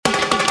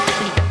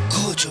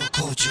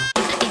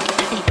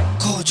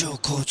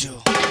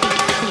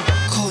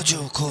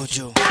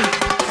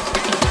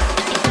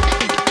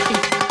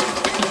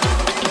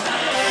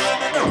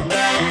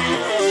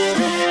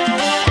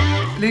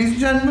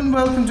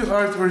and welcome to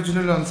Earth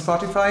Original on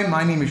Spotify.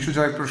 My name is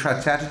Shujoy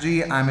Prasad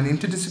Chatterjee. I'm an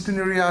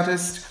interdisciplinary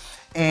artist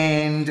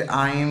and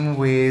I'm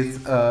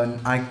with an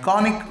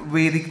iconic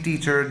Vedic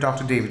teacher,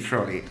 Dr. David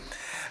Frawley.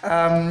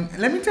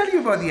 Let me tell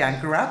you about the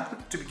Anchor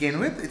app to begin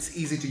with. It's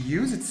easy to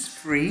use, it's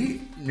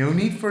free, no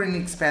need for any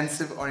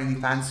expensive or any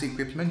fancy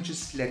equipment.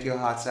 Just let your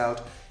hearts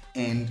out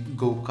and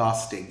go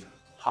casting.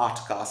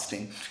 Heart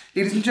casting.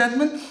 Ladies and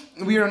gentlemen,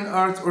 we are on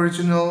Earth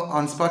Original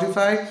on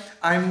Spotify.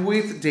 I'm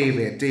with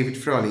David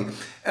Frawley.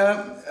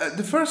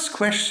 The first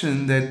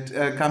question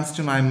that comes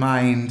to my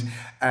mind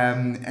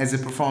as a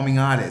performing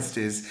artist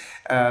is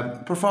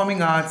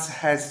performing arts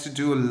has to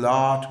do a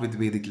lot with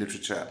Vedic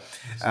literature.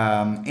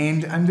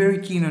 And I'm very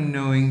keen on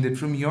knowing that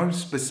from your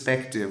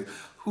perspective,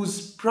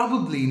 who's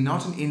probably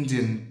not an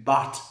Indian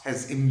but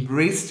has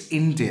embraced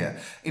India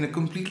in a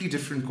completely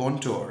different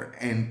contour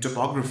and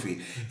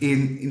topography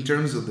in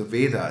terms of the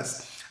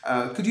Vedas.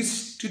 Could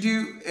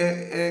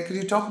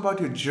you talk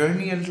about your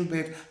journey a little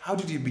bit? How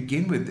did you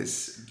begin with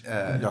this,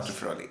 Dr.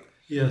 Frawley?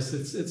 Yes,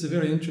 it's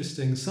very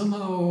interesting.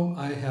 Somehow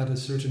I had a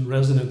certain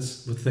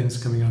resonance with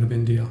things coming out of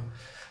India.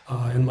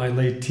 In my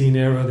late teen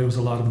era, there was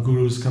a lot of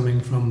gurus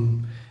coming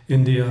from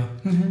India,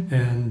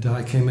 and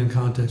I came in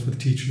contact with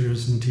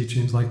teachers and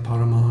teachings like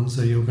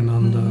Paramahansa,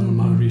 Yogananda,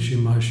 Maharishi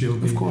Mahesh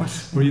Yogi, of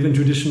course, or even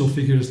traditional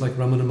figures like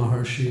Ramana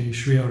Maharshi,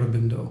 Sri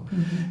Aurobindo.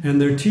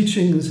 And their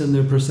teachings and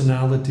their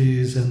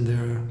personalities and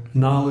their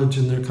knowledge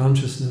and their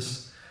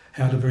consciousness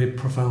had a very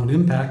profound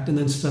impact. And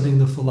then studying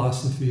the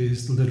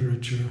philosophies, the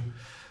literature,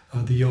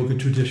 the yoga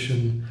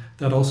tradition,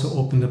 that also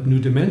opened up new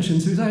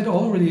dimensions, because I'd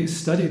already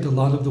studied a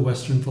lot of the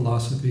Western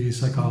philosophy,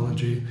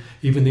 psychology,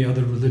 even the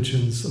other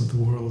religions of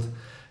the world.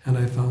 And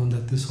I found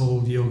that this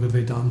whole yoga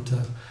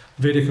Vedanta,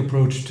 Vedic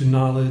approach to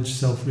knowledge,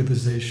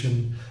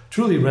 self-realization,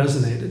 truly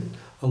resonated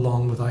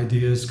along with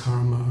ideas,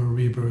 karma,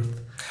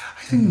 rebirth.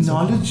 I think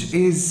knowledge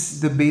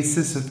is the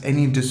basis of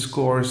any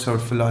discourse or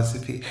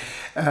philosophy.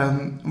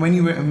 When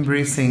you were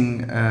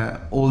embracing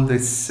all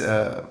this,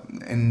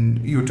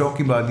 and you were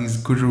talking about these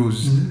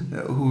gurus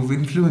who've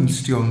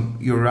influenced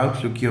your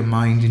outlook, your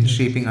mind in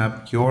shaping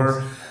up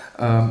your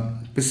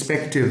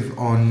perspective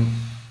on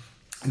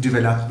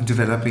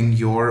developing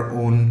your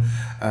own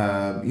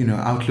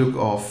outlook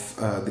of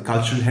the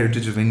cultural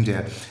heritage of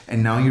India,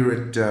 and now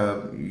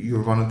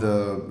you're one of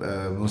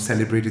the most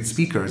celebrated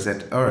speakers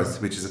at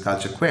Earth, which is a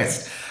culture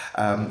quest,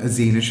 as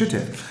the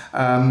initiative.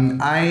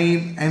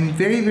 I am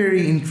very,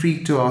 very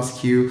intrigued to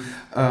ask you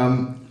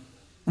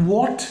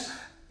what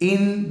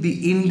in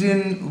the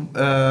Indian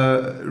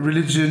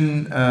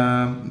religion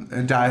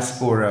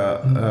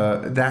diaspora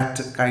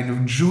that kind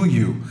of drew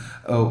you.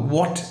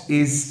 What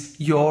is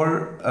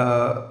your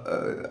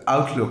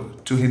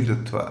outlook to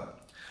Hindutva?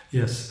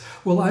 Yes.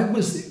 Well, I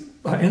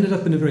ended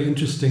up in a very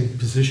interesting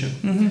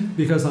position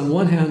because on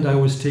one hand, I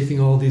was taking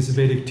all these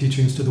Vedic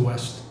teachings to the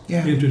West,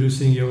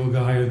 introducing yoga,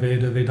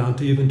 Ayurveda,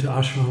 Vedanta, even to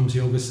ashrams,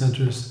 yoga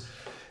centers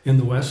in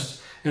the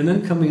West. And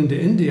then coming into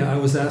India, I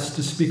was asked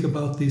to speak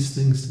about these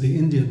things to the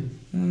Indian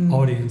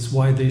audience,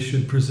 why they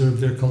should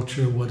preserve their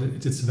culture, what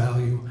its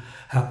value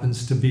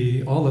happens to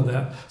be, all of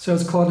that. So I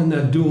was caught in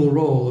that dual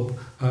role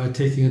of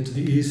taking it to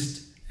the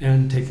East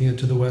and taking it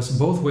to the West,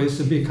 both ways,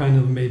 to be kind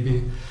of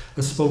maybe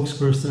a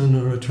spokesperson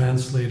or a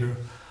translator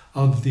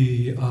of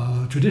the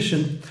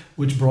tradition,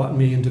 which brought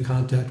me into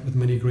contact with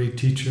many great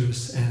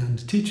teachers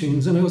and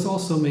teachings. And I was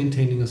also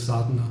maintaining a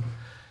sadhana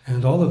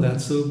and all of that,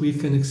 so we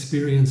can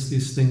experience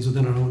these things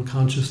within our own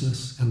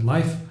consciousness and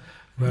life,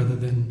 rather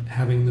than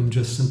having them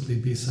just simply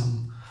be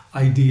some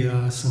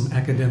idea, some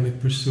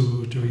academic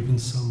pursuit, or even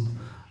some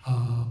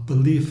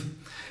belief.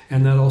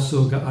 And that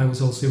I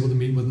was also able to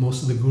meet with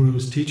most of the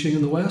gurus teaching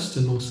in the West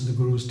and most of the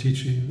gurus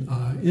teaching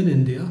in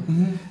India,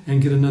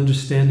 and get an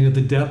understanding of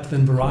the depth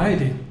and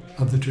variety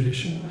of the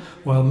tradition.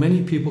 While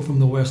many people from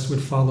the West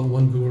would follow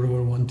one guru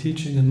or one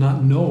teaching and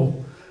not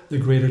know the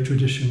greater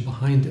tradition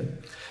behind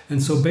it.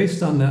 And so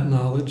based on that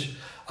knowledge,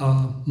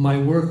 my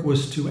work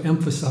was to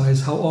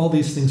emphasize how all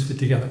these things fit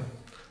together.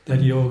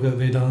 That yoga,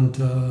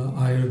 Vedanta,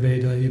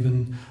 Ayurveda,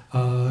 even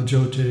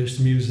Jyotish,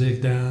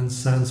 music, dance,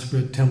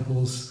 Sanskrit,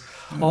 temples,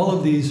 all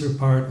of these are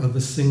part of a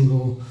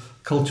single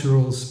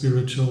cultural,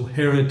 spiritual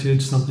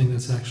heritage, something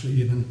that's actually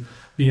even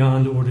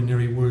beyond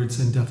ordinary words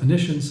and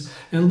definitions,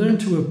 and learn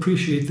to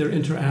appreciate their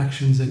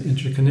interactions and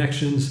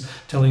interconnections,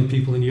 telling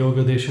people in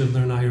yoga they should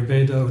learn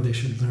Ayurveda or they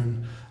should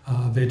learn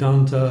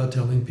Vedanta,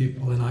 telling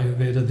people in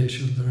Ayurveda they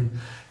should learn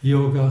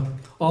yoga,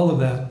 all of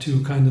that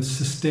to kind of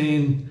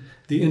sustain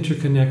the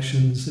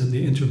interconnections and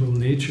the integral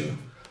nature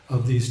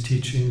of these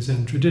teachings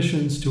and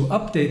traditions, to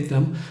update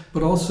them.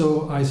 But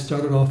also I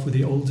started off with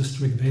the oldest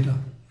Rig Veda,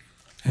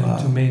 and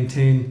to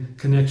maintain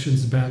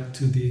connections back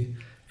to the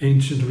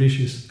ancient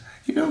rishis.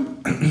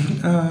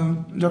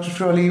 Dr.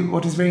 Frawley,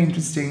 what is very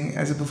interesting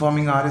as a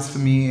performing artist for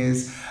me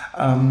is,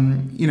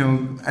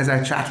 as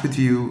I chat with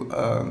you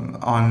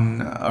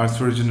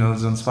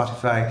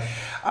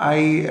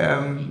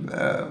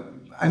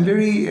I'm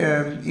very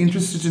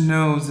interested to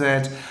know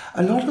that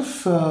a lot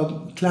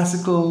of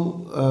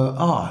classical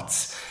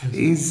arts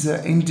is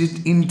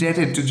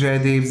indebted to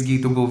Jayadev's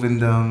Gita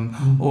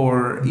Govindam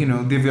or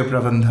Divya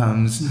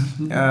Prabandhams.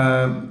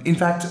 In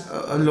fact,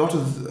 a lot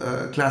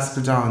of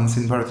classical dance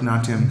in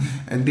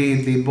Bharatanatyam,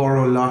 they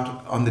borrow a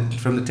lot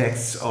from the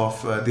texts of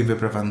Divya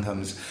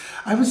Prabandhams.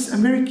 I'm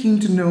very keen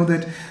to know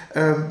that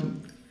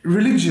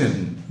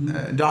religion,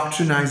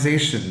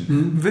 doctrinization,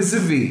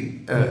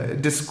 vis-a-vis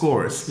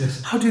discourse.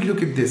 Yes. How do you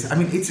look at this? I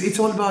mean, it's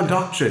all about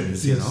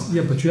doctrines, you know.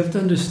 Yeah, but you have to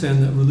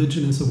understand that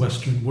religion is a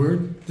Western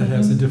word that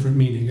has a different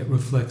meaning. It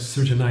reflects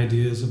certain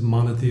ideas of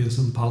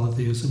monotheism,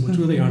 polytheism, which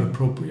really aren't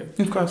appropriate.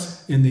 Of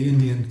course. In the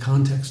Indian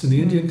context. In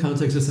the Indian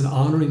context, it's an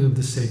honoring of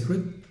the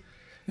sacred.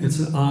 It's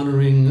an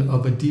honoring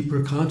of a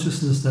deeper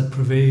consciousness that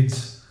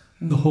pervades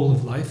the whole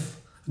of life.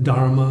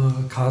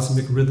 Dharma,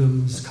 cosmic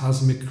rhythms,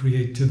 cosmic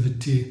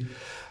creativity.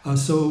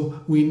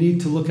 So we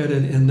need to look at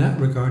it in that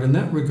regard. In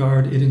that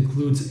regard, it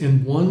includes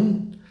in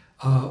one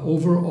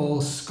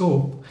overall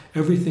scope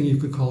everything you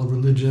could call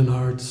religion,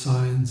 art,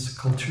 science,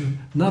 culture,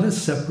 not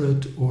as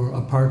separate or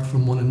apart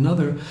from one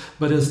another,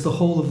 but as the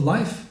whole of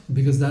life,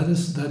 because that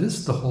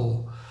is the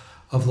whole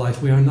of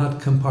life. We are not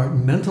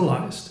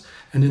compartmentalized.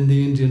 And in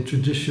the Indian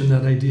tradition,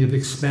 that idea of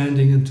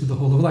expanding into the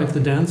whole of life, the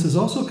dance is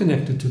also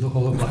connected to the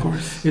whole of life. Of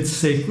course. It's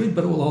sacred,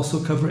 but it will also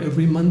cover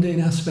every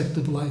mundane aspect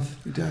of life.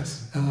 It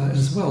does.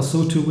 As well.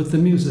 So too with the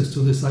music.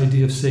 So this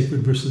idea of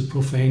sacred versus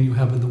profane you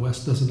have in the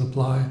West doesn't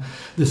apply.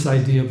 This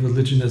idea of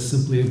religion as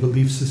simply a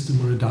belief system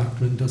or a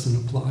doctrine doesn't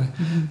apply.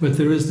 But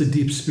there is the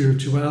deep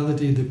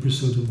spirituality, the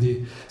pursuit of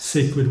the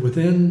sacred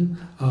within,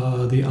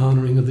 the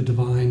honoring of the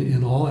divine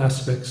in all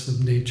aspects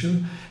of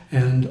nature,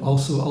 and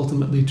also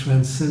ultimately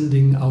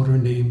transcending outer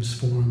names,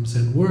 forms,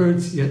 and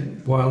words, yet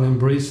while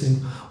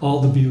embracing all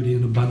the beauty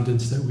and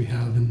abundance that we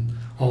have in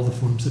all the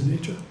forms of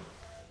nature.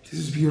 This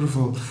is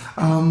beautiful.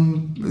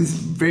 It's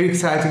very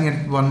exciting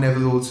at one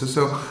level also.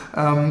 So,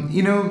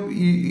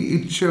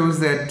 it shows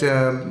that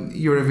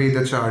you're a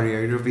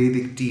Vedacharya, you're a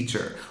Vedic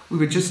teacher. We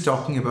were just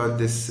talking about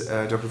this,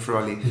 Dr.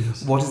 Frawley.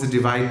 Yes. What is the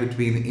divide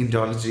between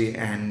Indology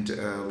and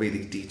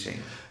Vedic teaching?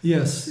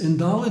 Yes,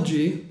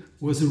 Indology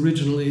was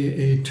originally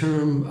a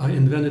term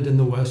invented in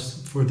the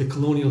West for the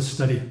colonial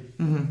study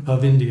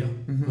of India,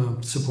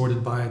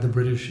 supported by the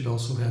British. It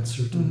also had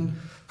certain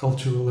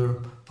cultural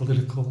or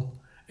political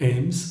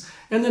aims.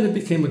 And then it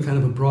became a kind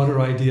of a broader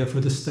idea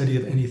for the study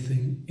of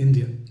anything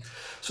Indian.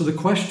 So the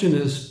question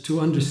is, to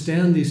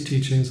understand these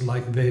teachings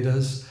like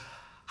Vedas,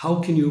 how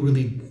can you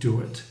really do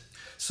it?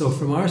 So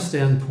from our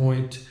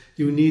standpoint,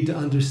 you need to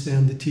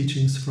understand the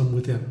teachings from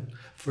within.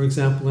 For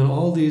example, in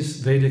all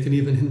these Vedic and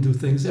even Hindu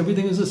things,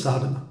 everything is a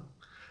sadhana.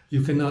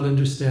 You cannot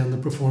understand the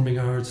performing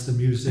arts, the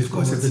music,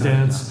 or the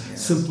dance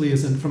simply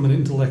as from an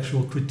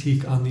intellectual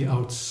critique on the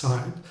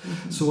outside.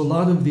 So a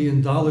lot of the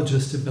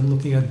Indologists have been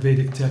looking at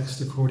Vedic texts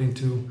according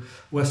to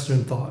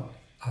Western thought,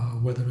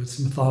 whether it's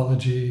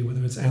mythology,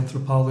 whether it's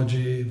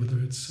anthropology, whether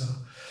it's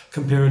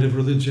comparative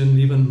religion,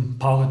 even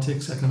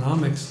politics,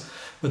 economics.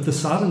 But the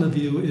sadhana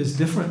view is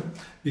different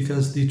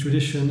because the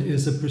tradition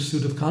is a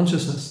pursuit of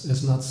consciousness.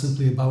 It's not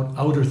simply about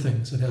outer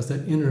things. It has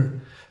that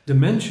inner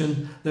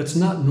dimension that's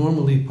not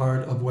normally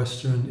part of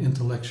Western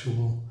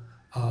intellectual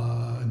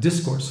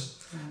discourse.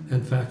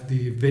 In fact,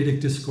 the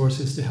Vedic discourse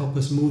is to help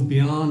us move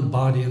beyond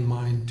body and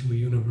mind to a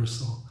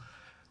universal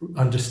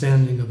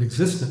understanding of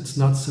existence,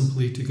 not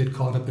simply to get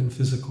caught up in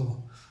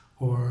physical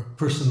or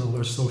personal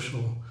or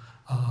social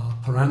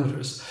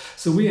parameters.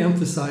 So we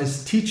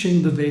emphasize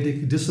teaching the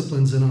Vedic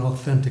disciplines in an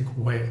authentic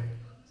way,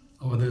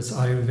 whether it's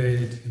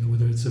Ayurveda,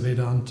 whether it's a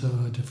Vedanta,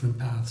 different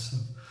paths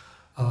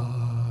of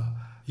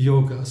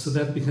yoga. So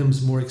that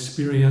becomes more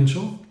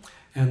experiential,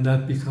 and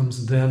that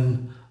becomes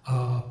then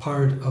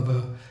part of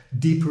a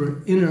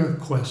deeper inner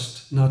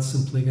quest, not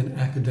simply an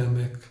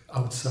academic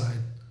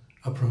outside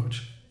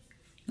approach.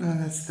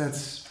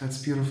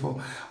 That's beautiful.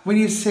 When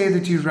you say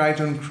that you write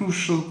on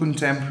crucial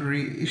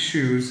contemporary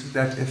issues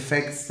that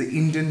affects the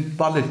Indian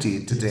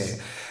polity today,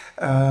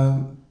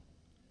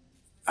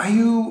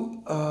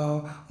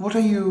 what are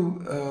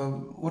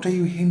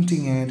you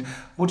hinting at?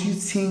 What do you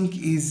think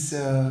is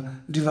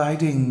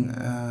dividing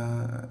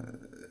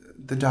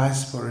the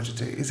diaspora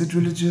today? Is it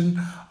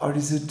religion, or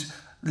is it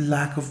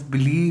lack of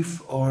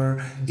belief,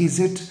 or is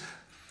it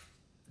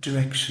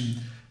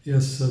direction?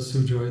 Yes,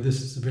 Sujoy,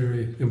 this is a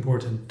very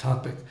important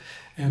topic.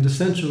 And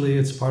essentially,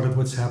 it's part of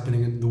what's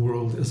happening in the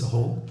world as a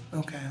whole.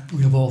 Okay.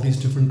 We have all these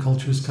different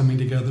cultures coming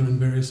together in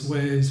various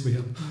ways. We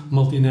have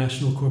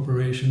multinational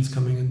corporations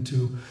coming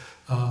into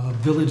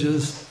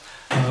villages.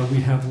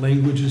 We have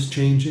languages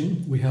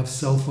changing. We have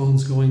cell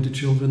phones going to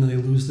children and they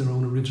lose their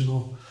own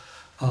original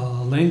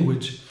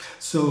language.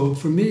 So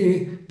for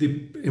me,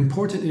 the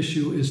important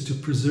issue is to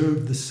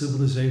preserve the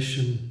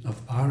civilization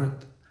of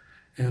Bharat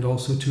and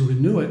also to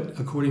renew it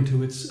according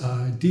to its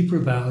deeper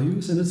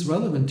values and its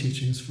relevant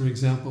teachings. For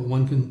example,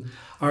 one can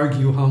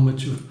argue how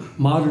much of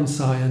modern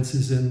science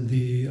is in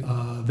the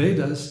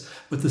Vedas,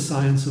 but the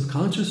science of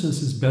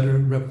consciousness is better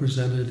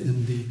represented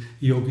in the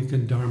yogic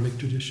and dharmic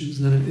traditions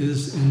than it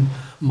is in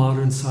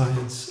modern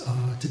science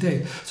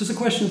today. So it's a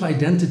question of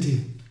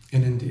identity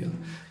in India.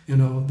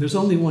 There's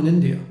only one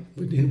India.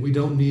 We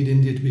don't need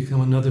India to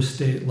become another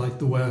state like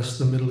the West,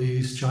 the Middle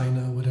East,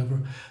 China, whatever.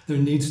 There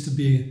needs to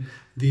be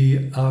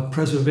the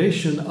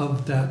preservation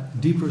of that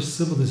deeper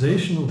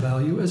civilizational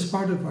value as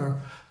part of our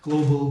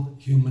global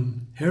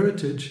human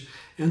heritage.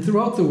 And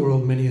throughout the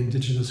world, many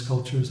indigenous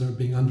cultures are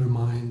being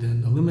undermined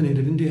and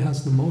eliminated. India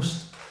has the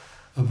most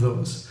of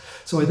those.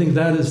 So I think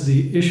that is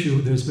the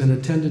issue. There's been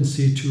a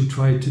tendency to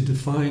try to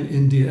define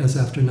India as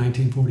after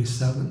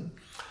 1947.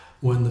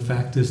 When the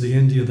fact is the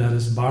India that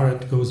is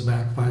Bharat goes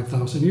back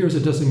 5,000 years.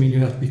 It doesn't mean you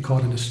have to be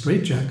caught in a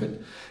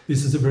straitjacket.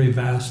 This is a very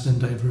vast and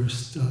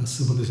diverse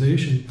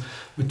civilization.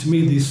 But to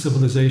me, these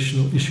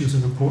civilizational issues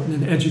are important,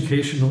 and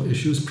educational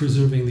issues,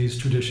 preserving these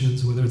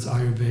traditions, whether it's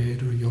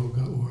Ayurveda or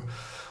yoga or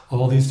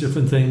all these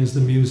different things,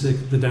 the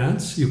music, the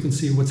dance. You can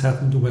see what's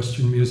happened to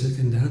Western music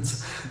and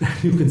dance.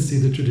 You can see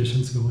the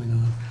traditions going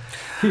on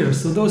here.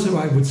 So those are,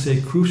 I would say,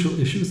 crucial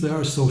issues. There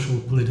are social,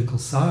 political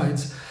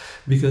sides,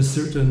 because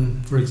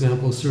certain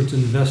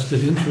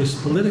vested interests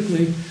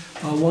politically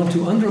want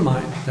to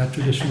undermine that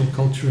traditional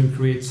culture and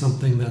create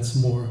something that's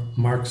more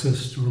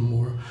Marxist or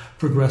more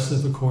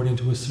progressive according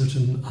to a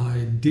certain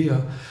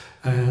idea.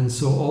 And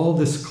so all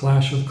this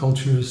clash of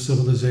cultures,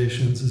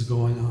 civilizations is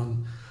going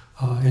on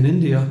in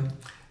India.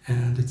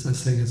 And I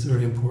think it's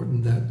very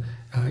important that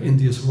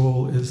India's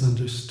role is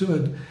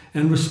understood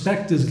and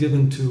respect is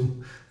given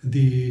to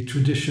the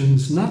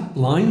traditions, not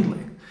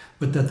blindly,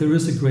 but that there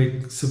is a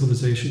great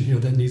civilization here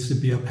that needs to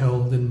be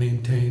upheld and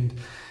maintained.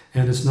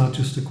 And it's not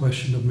just a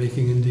question of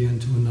making India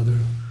into another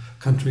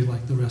country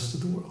like the rest of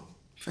the world.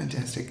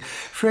 Fantastic.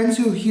 Friends,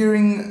 you're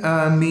hearing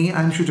me.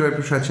 I'm Shujoy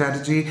Prasad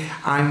Chatterjee.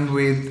 I'm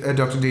with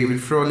Dr. David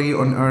Frawley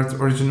on Earth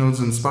Originals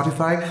on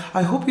Spotify.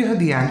 I hope you have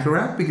the Anchor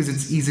app because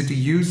it's easy to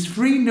use,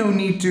 free, no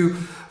need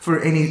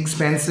for any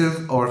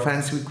expensive or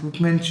fancy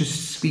equipment.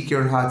 Just speak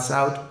your hearts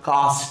out,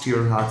 cast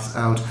your hearts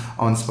out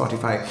on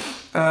Spotify.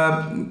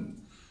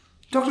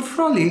 Dr.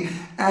 Frawley,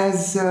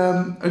 as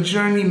a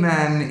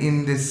journeyman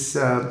in this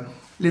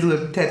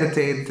little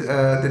tete-a-tete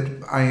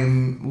that I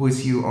am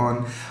with you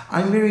on,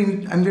 I'm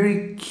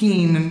very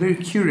keen and very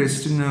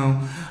curious to know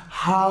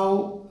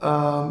how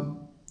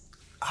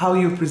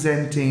you're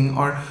presenting,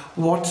 or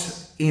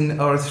what in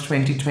Earth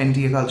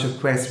 2020, a Culture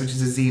Quest, which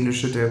is a Z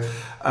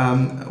initiative,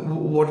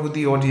 what would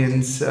the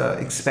audience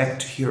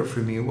expect to hear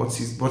from you?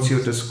 What's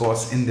your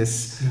discourse in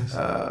this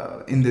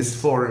in this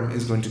forum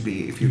is going to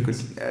be? If you could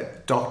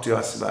talk to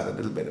us about a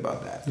little bit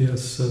about that.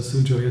 Yes,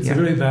 Sujoy. It's a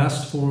very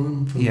vast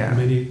forum from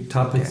many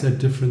topics at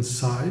different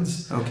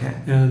sides. Okay.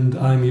 And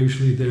I'm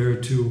usually there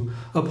to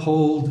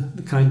uphold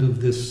the kind of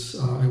this,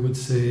 I would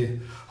say,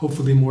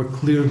 hopefully more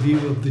clear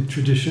view of the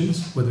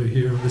traditions, whether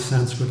here the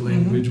Sanskrit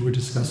language, we're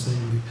discussing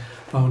the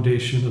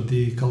foundation of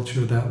the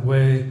culture that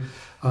way.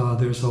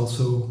 There's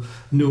also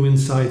new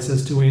insights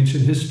as to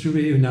ancient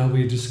history. Now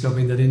we're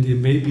discovering that India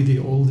may be the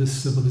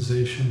oldest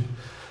civilization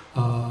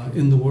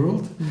in the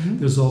world.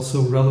 There's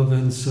also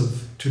relevance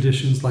of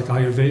traditions like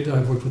Ayurveda.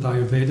 I've worked with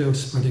Ayurveda,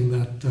 spreading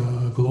that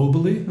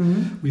globally.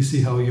 We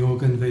see how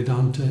yoga and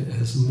Vedanta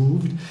has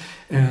moved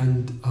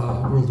and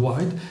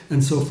worldwide.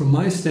 And so from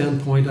my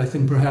standpoint, I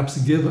can perhaps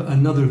give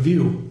another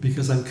view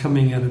because I'm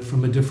coming at it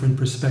from a different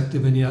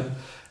perspective, and yet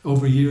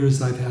over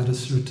years I've had a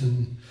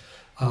certain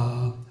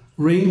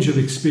range of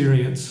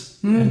experience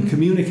and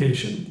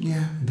communication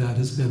that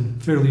has been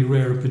fairly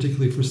rare,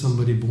 particularly for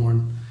somebody born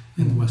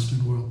in the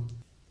Western world.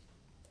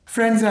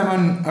 Friends, I'm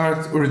on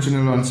Earth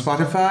Original on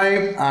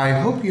Spotify.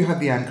 I hope you have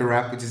the Anchor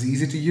app, which is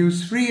easy to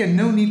use, free, and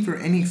no need for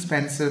any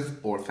expensive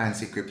or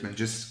fancy equipment.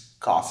 Just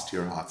cast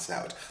your hearts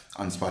out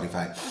on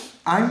Spotify.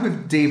 I'm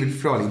with David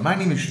Frawley. My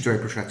name is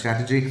Shujoy Prasad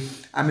Chatterjee.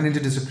 I'm an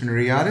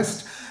interdisciplinary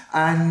artist.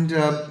 And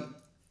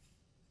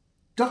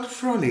Dr.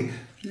 Frawley,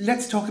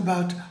 let's talk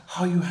about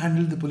how you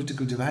handled the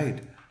political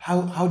divide.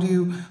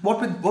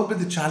 What were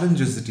the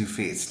challenges that you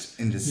faced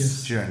in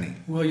this journey?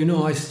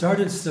 Well, I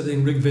started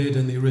studying Rig Veda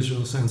in the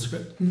original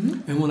Sanskrit.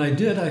 And when I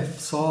did, I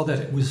saw that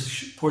it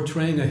was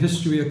portraying a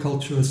history, a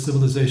culture, a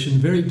civilization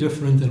very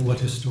different than what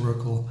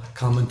historical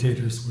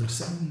commentators were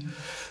saying.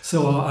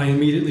 So I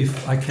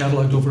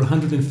cataloged over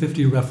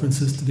 150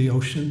 references to the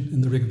ocean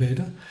in the Rig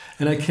Veda.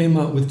 And I came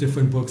out with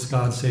different books,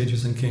 Gods,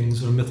 Sages, and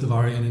Kings, or Myth of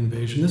Aryan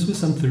Invasion. This was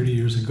some 30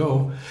 years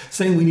ago,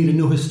 saying we need a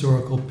new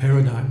historical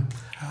paradigm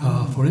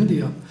for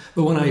India.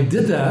 But when I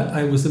did that,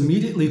 I was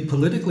immediately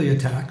politically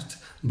attacked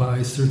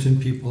by certain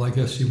people, I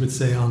guess you would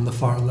say, on the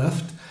far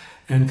left,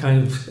 and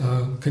kind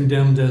of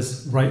condemned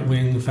as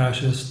right-wing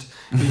fascist,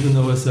 even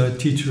though as a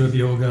teacher of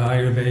yoga,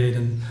 Ayurveda,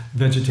 and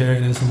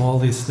vegetarianism, all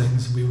these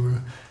things, we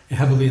were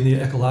heavily in the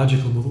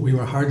ecological movement. We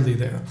were hardly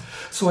there.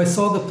 So I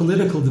saw the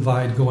political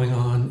divide going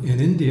on in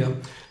India,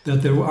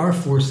 that there are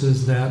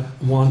forces that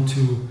want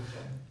to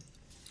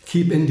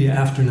keep India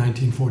after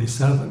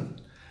 1947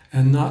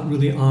 and not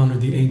really honor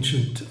the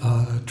ancient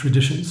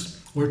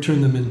traditions or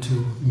turn them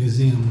into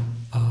museum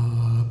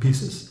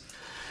pieces.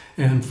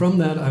 And from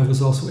that, I was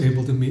also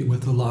able to meet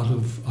with a lot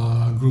of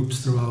groups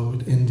throughout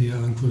India,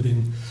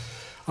 including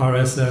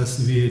RSS,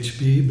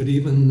 VHP, but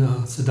even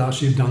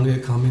Sadashiv Dange, a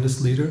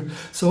communist leader.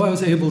 So I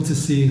was able to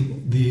see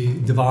the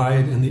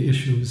divide and the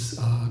issues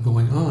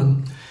going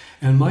on.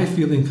 And my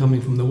feeling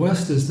coming from the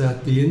West is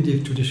that the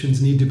Indic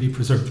traditions need to be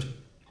preserved.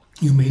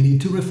 You may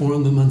need to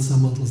reform them on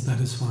some levels,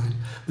 that is fine.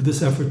 But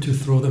this effort to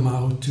throw them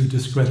out, to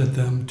discredit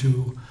them,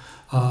 to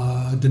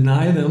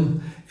deny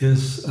them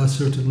is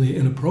certainly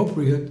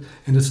inappropriate,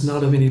 and it's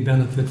not of any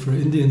benefit for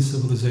Indian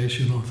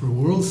civilization or for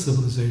world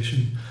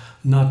civilization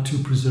not to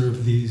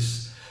preserve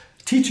these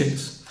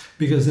teachings.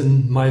 Because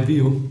in my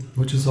view,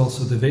 which is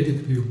also the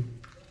Vedic view,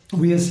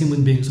 we as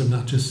human beings are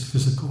not just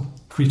physical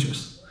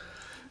creatures.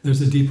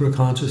 There's a deeper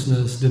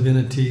consciousness,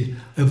 divinity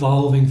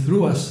evolving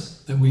through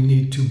us that we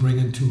need to bring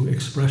into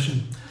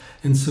expression.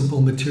 And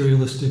simple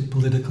materialistic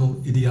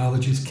political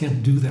ideologies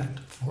can't do that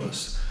for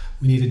us.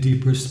 We need a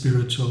deeper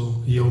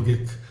spiritual,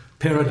 yogic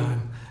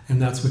paradigm,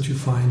 and that's what you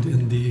find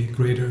in the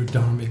greater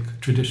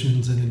dharmic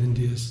traditions and in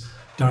India's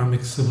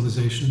dharmic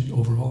civilization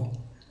overall.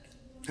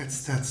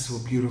 That's so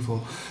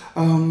beautiful.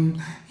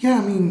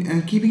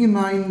 Keeping in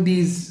mind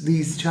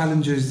these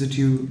challenges that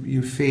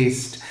you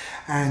faced,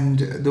 and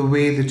the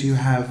way that you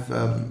have,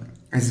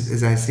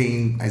 as I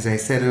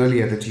said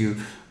earlier, that you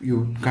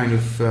kind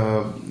of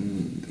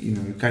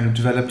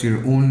developed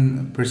your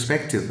own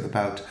perspective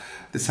about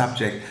the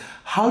subject.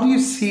 How do you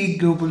see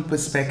global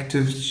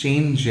perspectives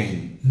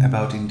changing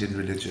about Indian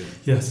religion?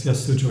 Yes,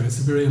 Sujoy, it's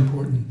very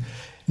important.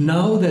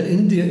 Now that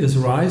India is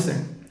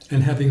rising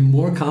and having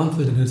more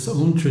confidence in its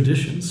own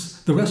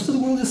traditions, the rest of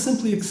the world is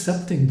simply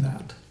accepting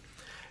that.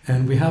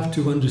 And we have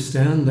to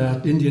understand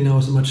that India now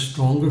has a much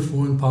stronger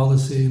foreign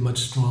policy, much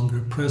stronger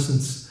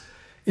presence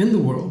in the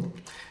world.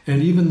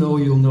 And even though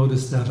you'll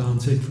notice that on,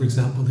 say, for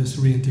example, this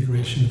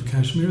reintegration of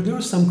Kashmir, there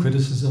was some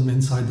criticism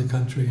inside the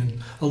country and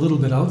a little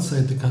bit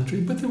outside the country,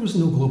 but there was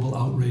no global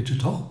outrage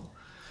at all.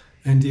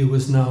 India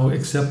was now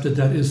accepted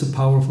that is a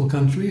powerful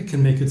country, it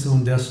can make its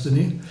own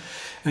destiny.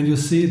 And you'll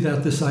see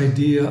that this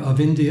idea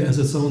of India as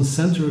its own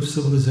center of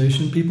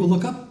civilization, people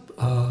look up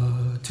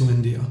to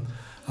India.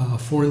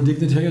 Foreign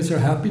dignitaries are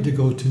happy to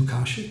go to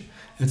Kashi.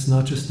 It's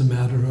not just a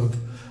matter of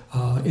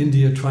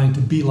India trying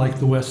to be like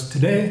the West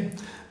today,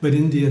 but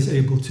India is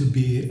able to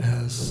be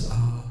as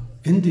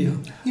India.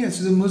 Yeah,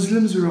 so the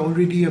Muslims were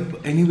already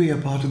anyway a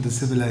part of the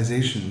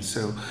civilization.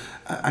 So,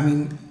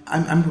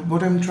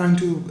 what I'm trying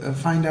to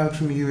find out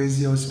from you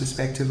is your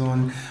perspective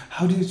on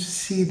how do you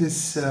see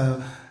this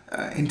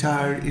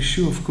entire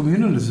issue of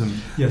communalism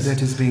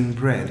that is being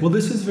bred? Well,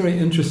 this is very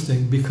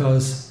interesting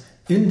because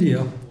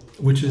India,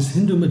 which is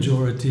Hindu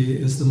majority,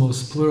 is the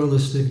most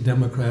pluralistic,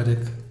 democratic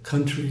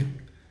country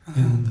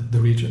in the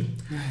region.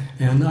 Right.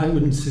 And I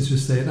wouldn't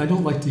just say it, I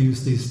don't like to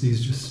use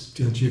these just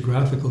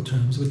geographical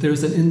terms, but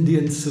there's an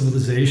Indian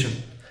civilization.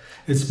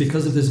 It's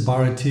because of this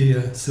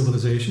Bharatiya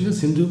civilization.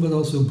 It's Hindu, but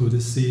also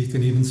Buddhist, Sikh,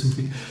 and even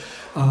Sufi.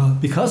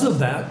 Because of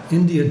that,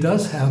 India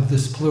does have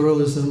this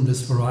pluralism,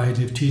 this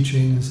variety of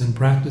teachings and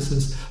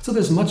practices. So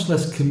there's much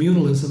less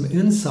communalism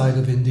inside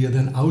of India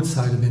than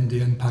outside of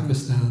India in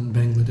Pakistan,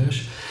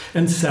 Bangladesh.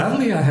 And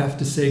sadly, I have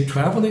to say,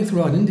 traveling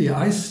throughout India,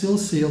 I still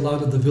see a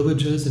lot of the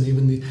villages and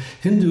even the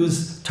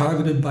Hindus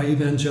targeted by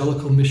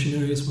evangelical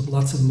missionaries with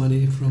lots of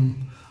money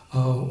from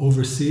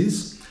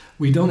overseas.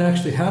 We don't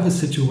actually have a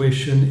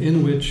situation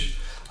in which,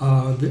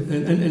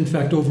 in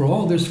fact,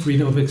 overall, there's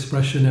freedom of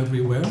expression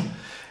everywhere.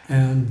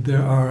 And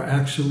there are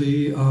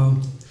actually, even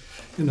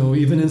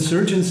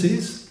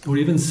insurgencies or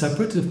even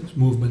separatist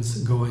movements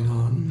going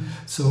on.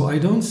 Mm. So I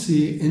don't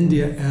see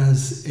India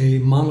as a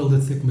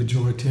monolithic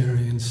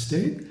majoritarian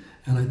state,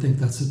 and I think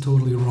that's a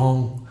totally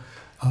wrong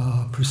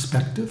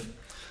perspective.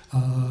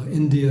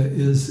 India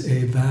is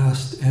a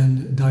vast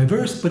and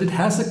diverse, but it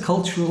has a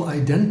cultural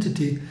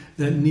identity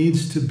that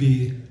needs to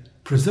be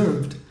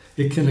preserved.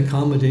 It can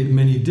accommodate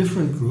many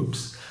different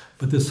groups.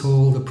 But this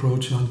whole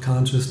approach on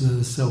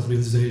consciousness,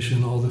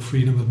 self-realization, all the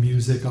freedom of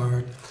music,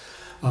 art,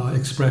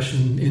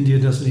 expression, India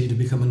doesn't need to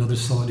become another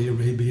Saudi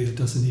Arabia, it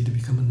doesn't need to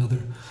become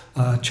another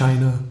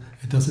China,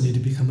 it doesn't need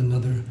to become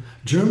another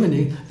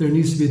Germany. There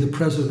needs to be the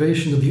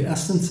preservation of the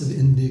essence of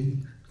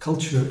Indian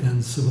culture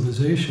and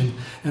civilization.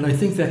 And I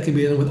think that can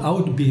be done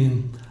without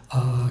being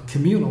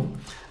communal.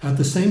 At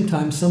the same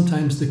time,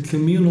 sometimes the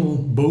communal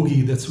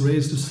bogey that's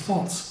raised is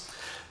false.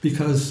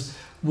 Because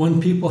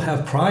when people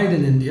have pride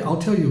in India, I'll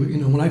tell you,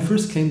 when I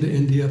first came to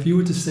India, if you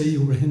were to say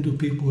you were a Hindu,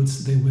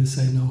 they would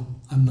say, no,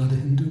 I'm not a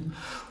Hindu.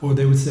 Or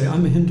they would say,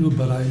 I'm a Hindu,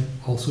 but I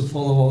also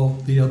follow all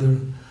the other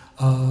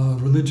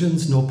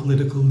religions. No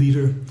political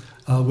leader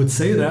would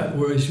say that,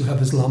 whereas you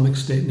have Islamic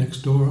State next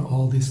door,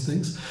 all these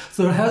things.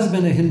 So there has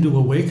been a Hindu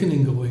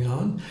awakening going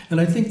on,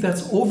 and I think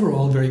that's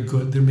overall very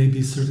good. There may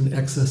be certain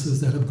excesses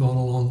that have gone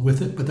along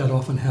with it, but that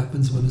often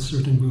happens when a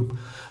certain group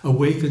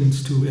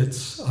awakens to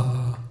its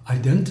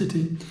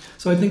identity.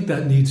 So I think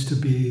that needs to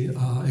be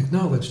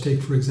acknowledged.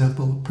 Take, for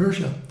example,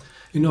 Persia.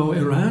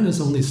 Iran is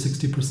only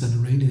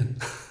 60% Iranian.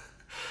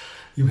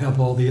 you have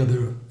all the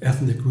other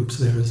ethnic groups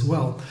there as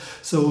well.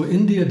 So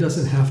India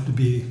doesn't have to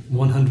be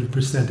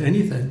 100%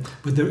 anything,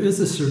 but there is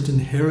a certain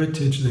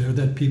heritage there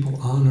that people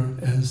honor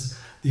as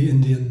the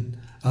Indian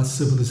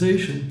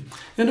civilization.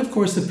 And of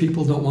course, if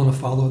people don't want to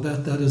follow that,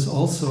 that is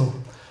also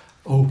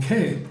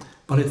okay.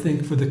 But I think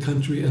for the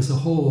country as a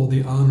whole,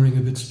 the honoring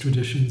of its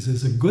traditions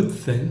is a good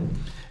thing,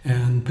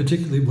 and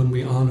particularly when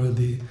we honor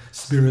the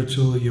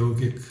spiritual,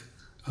 yogic,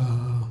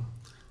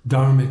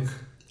 dharmic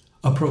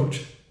approach.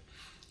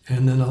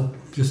 And then I'll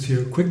just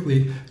here quickly,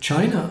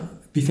 China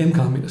became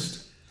communist.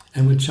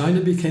 And when China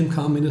became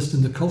communist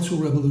in the Cultural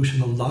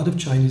Revolution, a lot of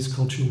Chinese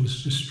culture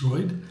was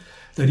destroyed,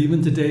 that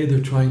even today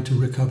they're trying to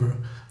recover,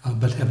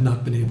 but have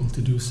not been able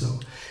to do so.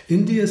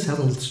 India's had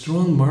a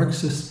strong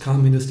Marxist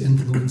communist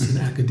influence in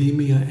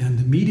academia and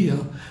the media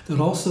that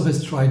also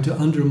has tried to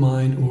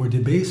undermine or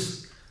debase,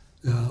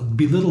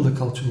 belittle the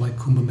culture, like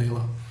Kumbh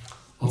Mela,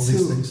 all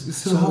these things.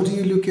 So how do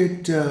you look at,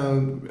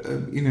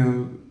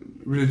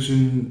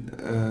 religion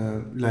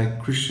like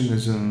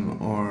Christianism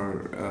or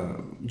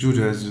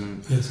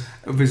Judaism, yes,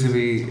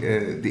 vis-a-vis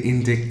the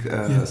Indic?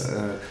 Yes.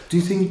 Do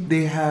you think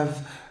they have?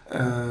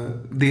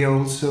 They are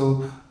also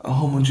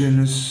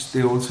homogeneous.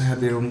 They also have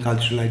their own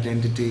cultural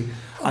identity.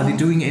 Are they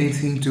doing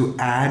anything to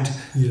add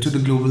yes. to the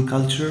global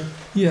culture?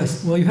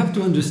 Yes. Well, you have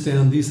to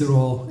understand these are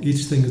all,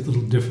 each thing is a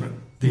little different.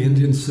 The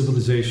Indian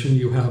civilization,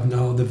 you have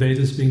now the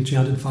Vedas being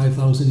chanted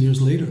 5,000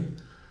 years later.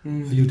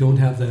 You don't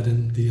have that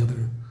in the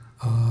other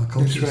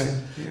cultures. That's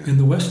right. Yeah. In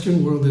the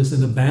Western world, there's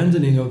an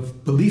abandoning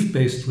of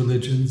belief-based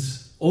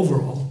religions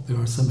overall. There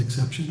are some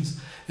exceptions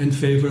in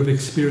favor of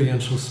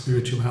experiential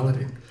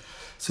spirituality.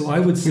 So I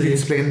would say... Can you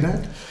explain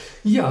that?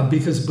 Yeah,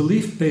 because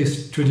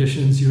belief-based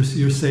traditions,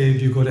 you're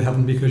saved, you go to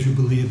heaven because you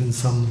believe in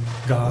some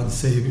God,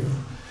 Savior,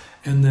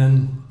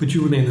 but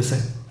you remain the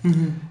same.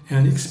 Mm-hmm.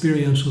 And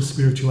experiential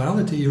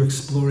spirituality, you're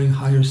exploring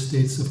higher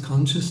states of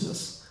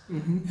consciousness.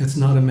 Mm-hmm. It's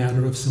not a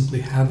matter of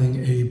simply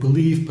having a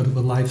belief, but of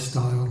a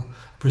lifestyle,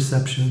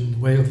 perception,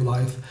 way of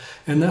life.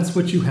 And that's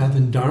what you have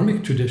in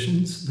dharmic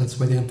traditions. That's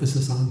why the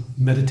emphasis on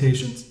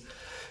meditations.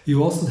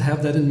 You also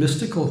have that in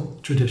mystical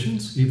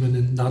traditions, even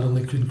in not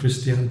only in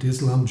Christianity,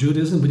 Islam,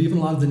 Judaism, but even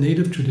a lot of the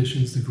native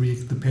traditions, the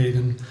Greek, the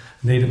pagan,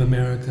 Native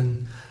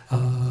American,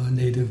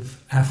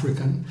 Native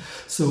African.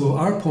 So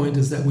our point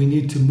is that we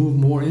need to move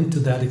more into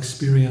that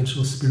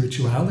experiential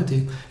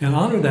spirituality and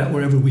honor that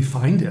wherever we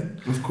find it.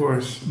 Of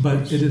course.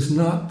 But it is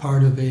not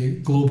part of a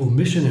global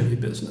missionary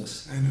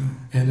business. I know.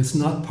 And it's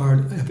not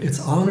it's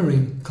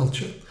honoring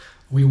culture.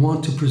 We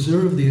want to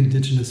preserve the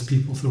indigenous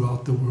people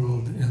throughout the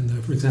world.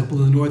 And for example,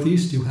 in the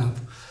Northeast, you have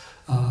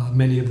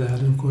many of that,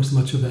 and of course,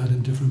 much of that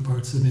in different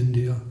parts of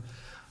India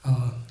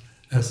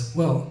as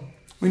well.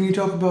 When you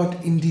talk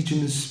about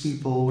indigenous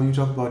people, when you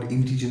talk about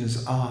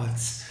indigenous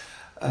arts,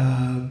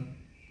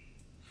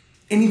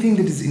 anything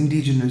that is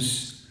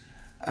indigenous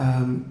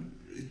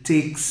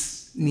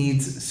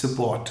needs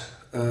support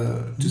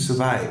to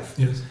survive.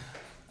 Yes.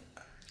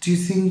 Do you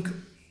think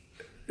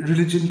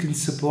religion can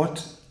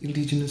support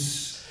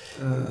indigenous?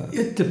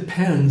 It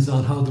depends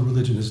on how the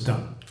religion is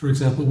done. For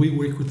example, we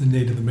work with the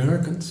Native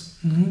Americans,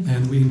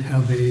 and we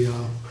have a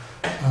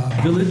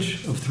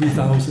village of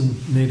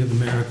 3,000 Native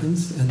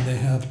Americans, and they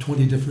have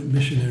 20 different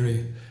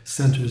missionary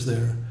centers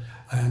there,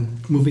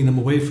 and moving them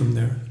away from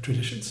their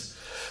traditions.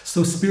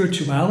 So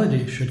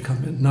spirituality should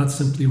come in, not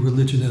simply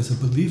religion as a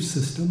belief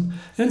system,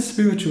 and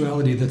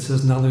spirituality that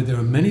says not only there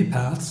are many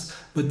paths,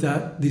 but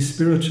that the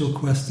spiritual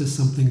quest is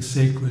something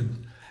sacred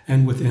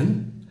and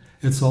within.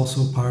 It's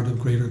also part of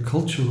greater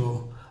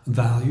cultural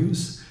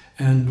values,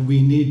 and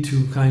we need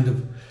to kind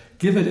of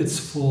give it its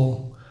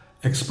full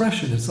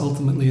expression. It's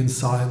ultimately in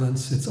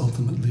silence, it's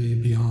ultimately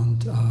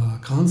beyond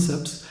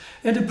concepts,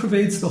 and it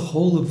pervades the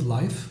whole of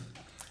life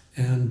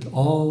and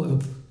all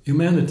of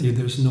humanity.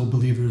 There's no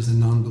believers and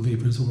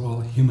non-believers. We're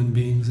all human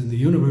beings in the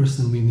universe,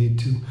 and we need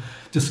to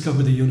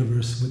discover the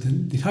universe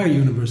within, the entire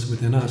universe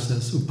within us,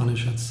 as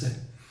Upanishads say.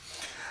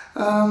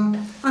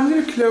 I'm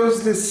going to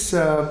close this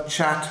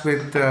chat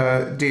with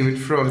David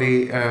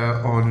Frawley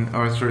on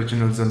Earth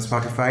Originals on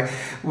Spotify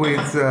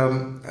with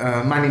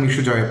my name is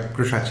Shujoy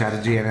Prasad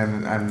Chatterjee,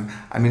 and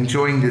I'm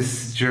enjoying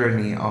this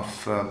journey of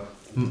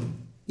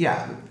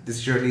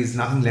this journey is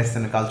nothing less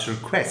than a cultural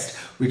quest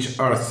which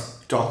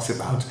Earth talks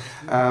about.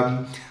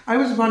 I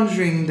was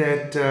wondering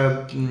that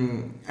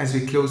as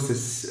we close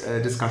this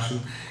discussion,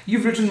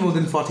 you've written more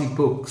than 40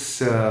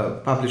 books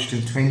published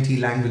in 20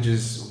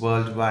 languages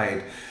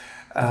worldwide.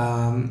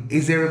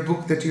 Is there a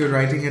book that you're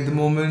writing at the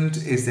moment?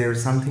 Is there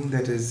something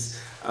that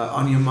is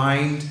on your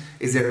mind?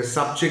 Is there a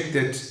subject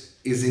that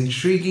is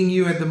intriguing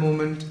you at the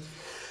moment?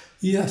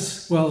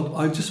 Yes. Well,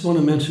 I just want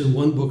to mention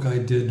one book I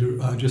did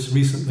just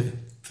recently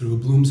through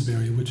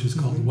Bloomsbury, which is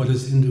called What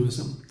is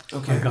Hinduism?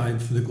 Okay. A Guide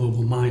for the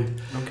Global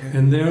Mind. Okay.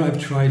 And there I've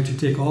tried to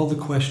take all the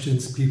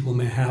questions people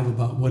may have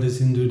about what is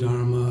Hindu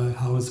Dharma,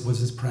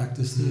 what's its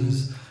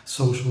practices,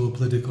 social,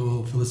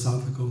 political,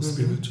 philosophical,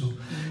 spiritual,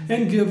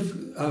 and give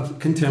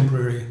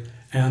contemporary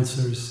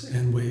answers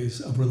and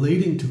ways of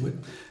relating to it.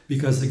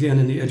 Because again,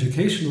 in the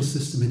educational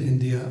system in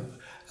India,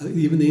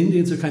 Even the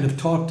Indians are kind of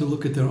taught to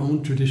look at their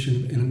own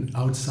tradition in an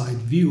outside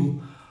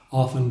view,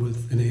 often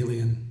with an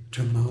alien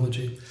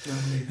terminology.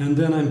 Lovely. And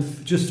then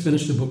I've just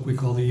finished a book we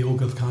call The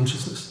Yoga of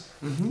Consciousness.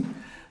 Mm-hmm.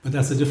 But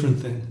that's a different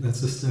thing.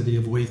 That's a study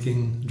of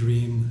waking,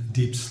 dream,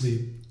 deep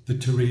sleep, the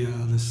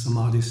turiya, the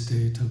samadhi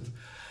state of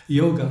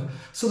yoga,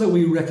 so that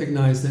we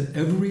recognize that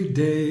every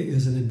day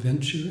is an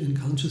adventure in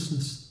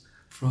consciousness,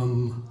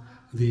 from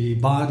the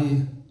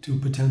body to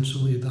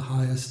potentially the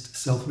highest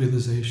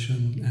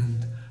self-realization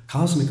and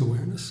cosmic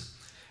awareness,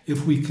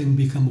 if we can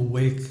become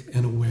awake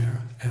and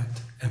aware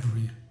at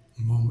every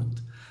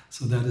moment.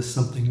 So that is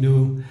something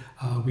new.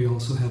 We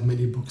also have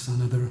many books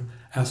on other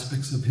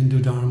aspects of Hindu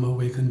Dharma,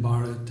 Awaken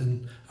Bharat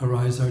and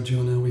Arise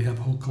Arjuna. We have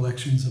whole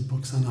collections of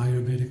books on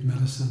Ayurvedic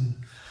medicine,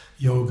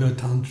 yoga,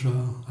 tantra,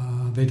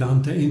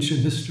 Vedanta,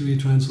 ancient history,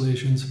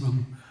 translations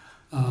from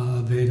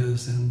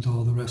Vedas and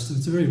all the rest.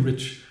 It's a very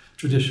rich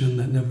tradition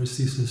that never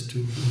ceases to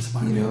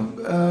inspire me.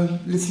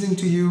 Listening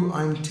to you,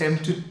 I'm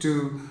tempted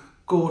to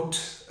quote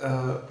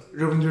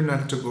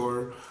Rabindranath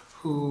Tagore,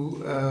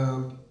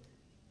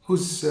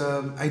 whose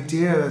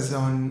ideas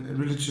on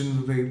religion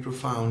were very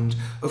profound.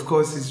 Of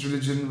course, his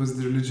religion was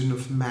the religion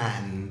of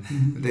man.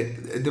 Mm-hmm.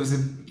 That there was a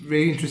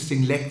very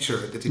interesting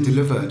lecture that he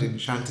delivered in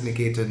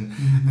Shantiniketan,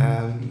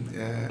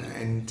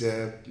 and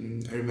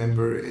I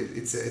remember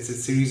it's a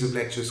series of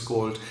lectures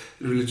called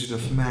The Religion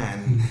of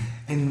Man.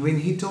 And when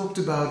he talked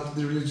about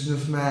the religion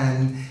of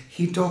man,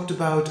 he talked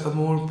about a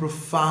more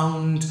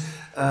profound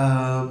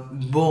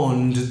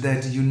bond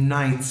that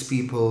unites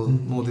people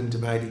more than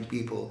dividing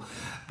people.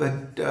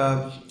 But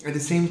at the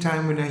same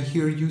time, when I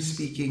hear you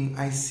speaking,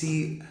 I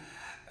see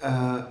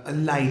a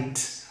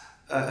light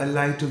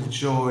of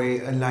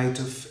joy, a light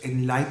of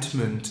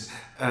enlightenment,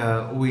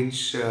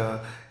 which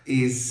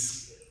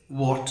is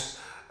what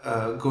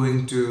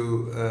going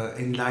to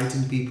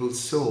enlighten people's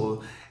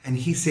soul. And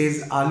he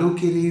says,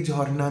 "Alokere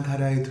jharna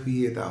dharaye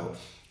dhuye dao,"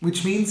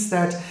 which means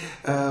that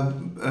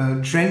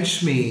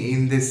drench me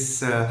in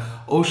this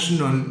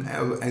ocean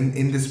and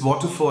in this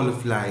waterfall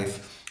of light.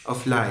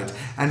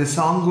 And the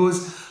song goes,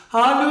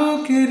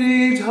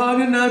 "Alokere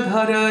jharna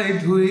dharaye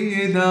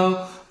dhuye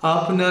dao,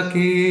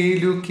 apnake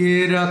luke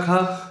rakha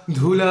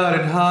dhular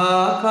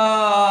dhaka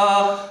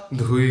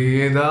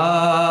dhuye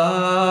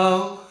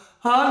dao,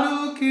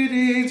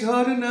 alokere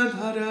jharna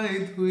dharaye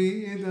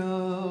dhuye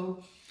dao."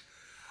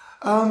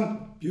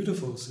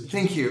 Beautiful, Sujit.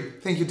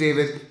 Thank you,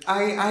 David.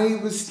 I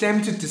was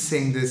tempted to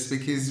sing this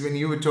because when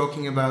you were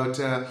talking about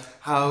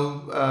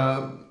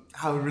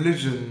how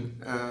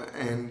religion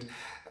and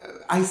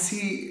I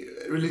see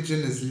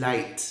religion as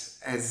light,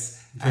 as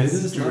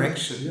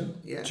direction.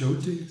 Yeah.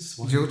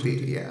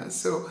 Jyoti. Yeah.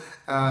 So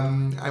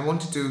I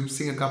wanted to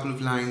sing a couple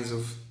of lines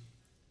of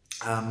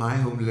my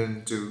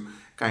homeland to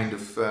kind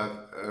of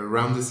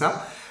round this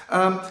up.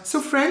 So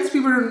friends, we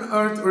were on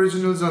Earth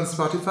Originals on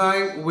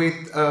Spotify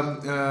with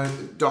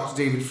Dr.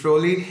 David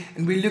Frawley,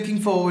 and we're looking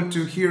forward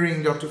to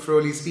hearing Dr.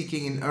 Frawley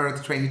speaking in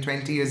Earth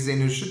 2020 as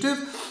an initiative.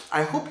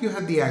 I hope you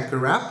have the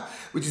Anchor app,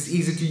 which is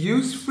easy to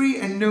use, free,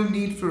 and no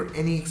need for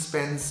any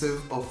expensive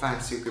or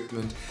fancy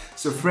equipment.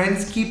 So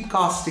friends, keep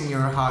casting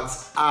your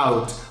hearts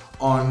out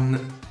on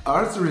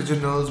Earth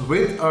Originals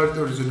with Earth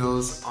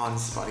Originals on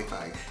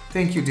Spotify.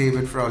 Thank you,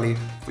 David Frawley,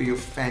 for your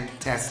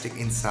fantastic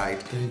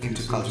insight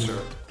into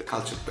culture, the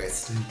culture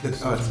quest that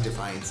Earth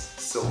defines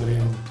so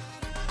well.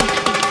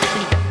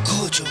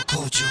 Kojo,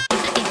 kojo.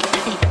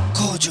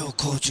 Kojo,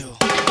 kojo.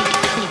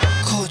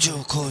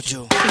 Kojo,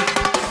 kojo.